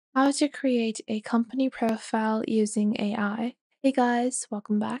How to create a company profile using AI. Hey guys,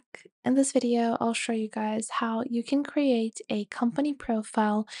 welcome back. In this video, I'll show you guys how you can create a company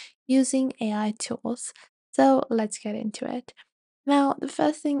profile using AI tools. So let's get into it. Now, the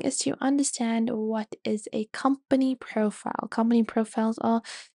first thing is to understand what is a company profile. Company profiles are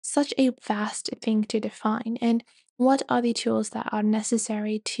such a vast thing to define, and what are the tools that are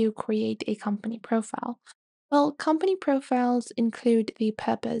necessary to create a company profile? Well, company profiles include the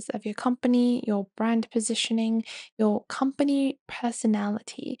purpose of your company, your brand positioning, your company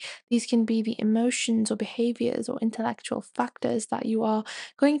personality. These can be the emotions or behaviors or intellectual factors that you are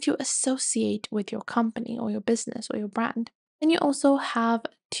going to associate with your company or your business or your brand. Then you also have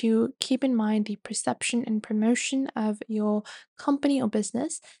to keep in mind the perception and promotion of your company or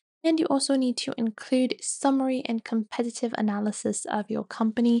business. And you also need to include summary and competitive analysis of your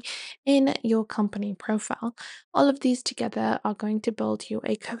company in your company profile. All of these together are going to build you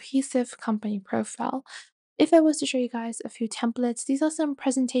a cohesive company profile. If I was to show you guys a few templates, these are some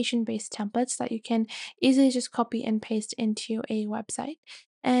presentation based templates that you can easily just copy and paste into a website.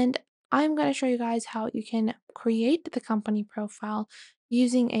 And I'm going to show you guys how you can create the company profile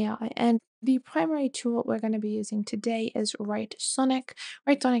using AI. And the primary tool we're going to be using today is WriteSonic.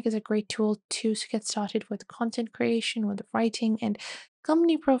 WriteSonic is a great tool to get started with content creation, with writing, and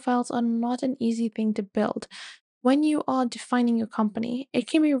company profiles are not an easy thing to build. When you are defining your company, it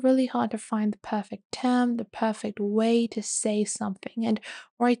can be really hard to find the perfect term, the perfect way to say something, and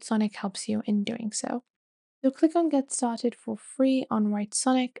WriteSonic helps you in doing so. So click on Get Started for free on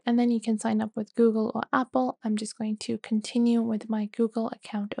WriteSonic, and then you can sign up with Google or Apple. I'm just going to continue with my Google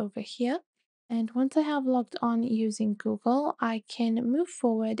account over here. And once I have logged on using Google, I can move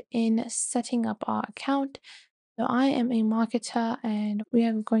forward in setting up our account. So I am a marketer and we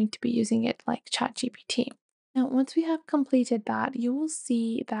are going to be using it like ChatGPT. Now, once we have completed that, you will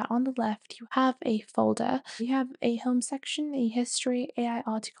see that on the left you have a folder. You have a home section, a history, AI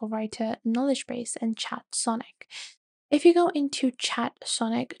article writer, knowledge base, and Chat Sonic. If you go into Chat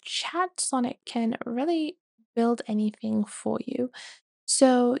Sonic can really build anything for you.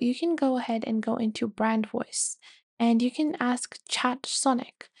 So you can go ahead and go into brand voice and you can ask Chat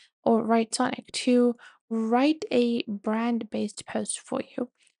Sonic or Write Sonic to write a brand based post for you.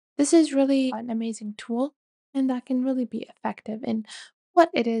 This is really an amazing tool and that can really be effective in what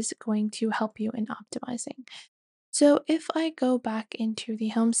it is going to help you in optimizing. So if I go back into the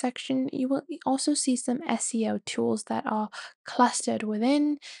home section, you will also see some SEO tools that are clustered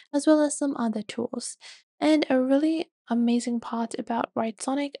within, as well as some other tools. And a really amazing part about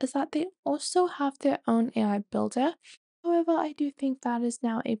WriteSonic is that they also have their own AI builder. However, I do think that is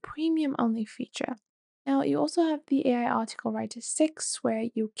now a premium only feature. Now, you also have the AI Article Writer 6, where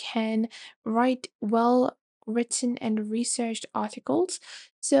you can write well written and researched articles.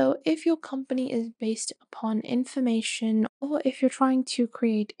 So, if your company is based upon information, or if you're trying to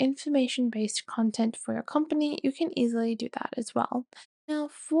create information based content for your company, you can easily do that as well. Now,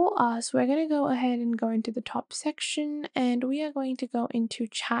 for us, we're going to go ahead and go into the top section and we are going to go into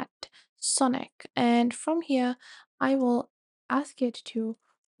Chat Sonic. And from here, I will ask it to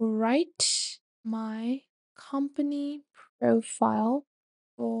write my company profile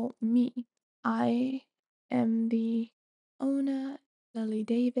for me. I am the owner, Lily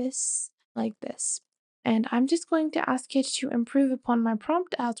Davis, like this. And I'm just going to ask it to improve upon my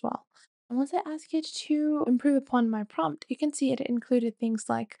prompt as well. And once I ask it to improve upon my prompt, you can see it included things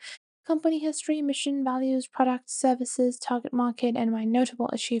like company history, mission, values, products, services, target market, and my notable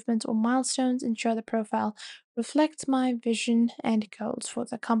achievements or milestones ensure the profile reflects my vision and goals for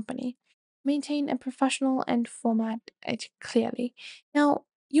the company. Maintain a professional and format it clearly. Now,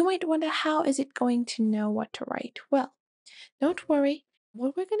 you might wonder, how is it going to know what to write? Well, don't worry.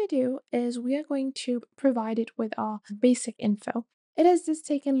 What we're going to do is we are going to provide it with our basic info. It has just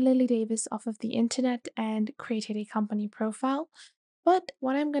taken Lily Davis off of the internet and created a company profile. But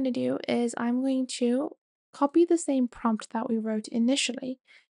what I'm going to do is I'm going to copy the same prompt that we wrote initially,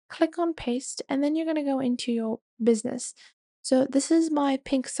 click on paste, and then you're going to go into your business. So this is my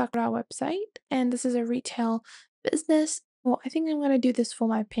Pink Sakura website, and this is a retail business. Well, I think I'm going to do this for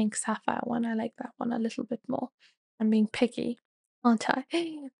my Pink Sapphire one. I like that one a little bit more. I'm being picky, aren't I?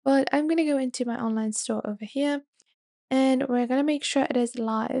 But I'm going to go into my online store over here and we're going to make sure it is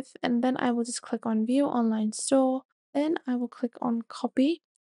live. And then I will just click on view online store. Then I will click on copy.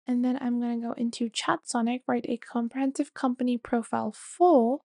 And then I'm going to go into ChatSonic, write a comprehensive company profile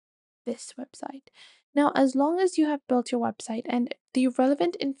for this website. Now, as long as you have built your website and the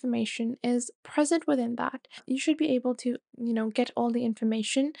relevant information is present within that, you should be able to, get all the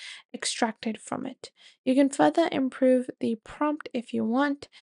information extracted from it. You can further improve the prompt if you want.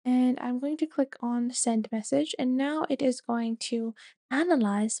 And I'm going to click on send message, and now it is going to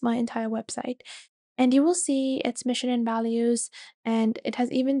analyze my entire website. And you will see its mission and values, and it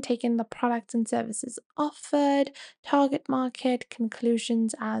has even taken the products and services offered, target market,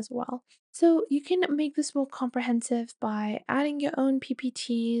 conclusions as well. So you can make this more comprehensive by adding your own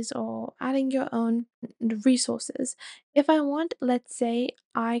PPTs or adding your own resources. If I want, let's say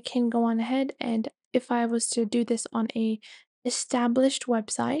I can go on ahead, and if I was to do this on a established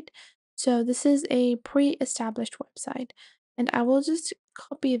website, so this is a pre-established website, and I will just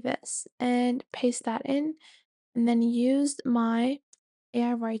copy this and paste that in, and then use my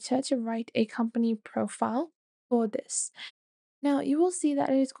AI writer to write a company profile for this. Now, you will see that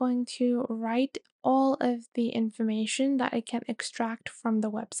it is going to write all of the information that it can extract from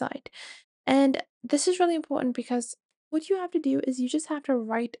the website. And this is really important because what you have to do is you just have to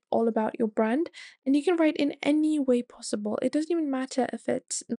write all about your brand, and you can write in any way possible. It doesn't even matter if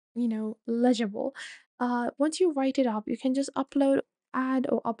it's, legible. Once you write it up, you can just add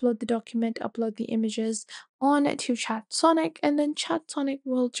or upload the document, upload the images on to ChatSonic, and then ChatSonic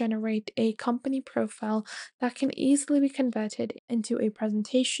will generate a company profile that can easily be converted into a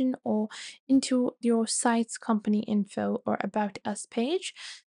presentation or into your site's company info or about us page.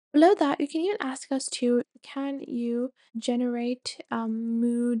 Below that, you can even ask us to, can you generate a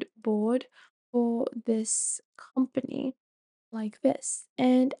mood board for this company like this?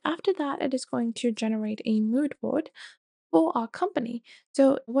 And after that, it is going to generate a mood board for our company.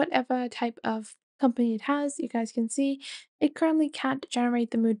 So whatever type of company it has, you guys can see it currently can't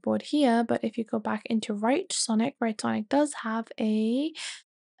generate the mood board here, but if you go back into Write Sonic does have a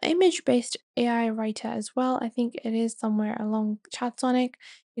image-based AI writer as well. I think it is somewhere along ChatSonic.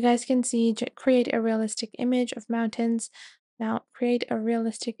 You guys can see create a realistic image of mountains. Now create a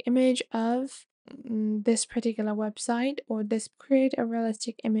realistic image of this particular website, or this create a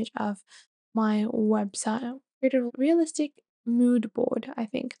realistic image of my website. Create a realistic mood board. I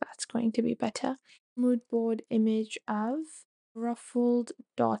think that's going to be better. Mood board image of ruffled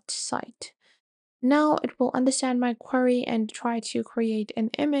dot site. Now it will understand my query and try to create an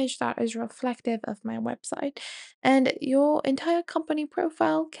image that is reflective of my website. And your entire company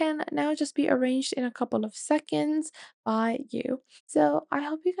profile can now just be arranged in a couple of seconds by you. So I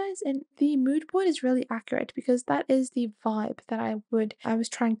hope you guys, and the mood board is really accurate because that is the vibe that I was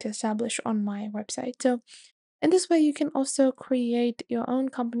trying to establish on my website. So in this way, you can also create your own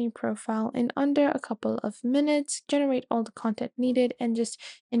company profile in under a couple of minutes, generate all the content needed, and just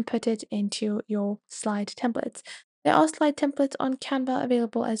input it into your slide templates. There are slide templates on Canva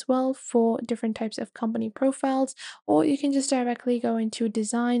available as well for different types of company profiles, or you can just directly go into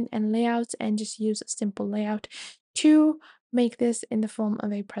design and layouts and just use a simple layout to make this in the form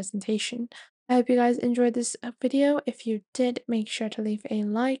of a presentation. I hope you guys enjoyed this video. If you did, make sure to leave a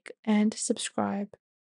like and subscribe.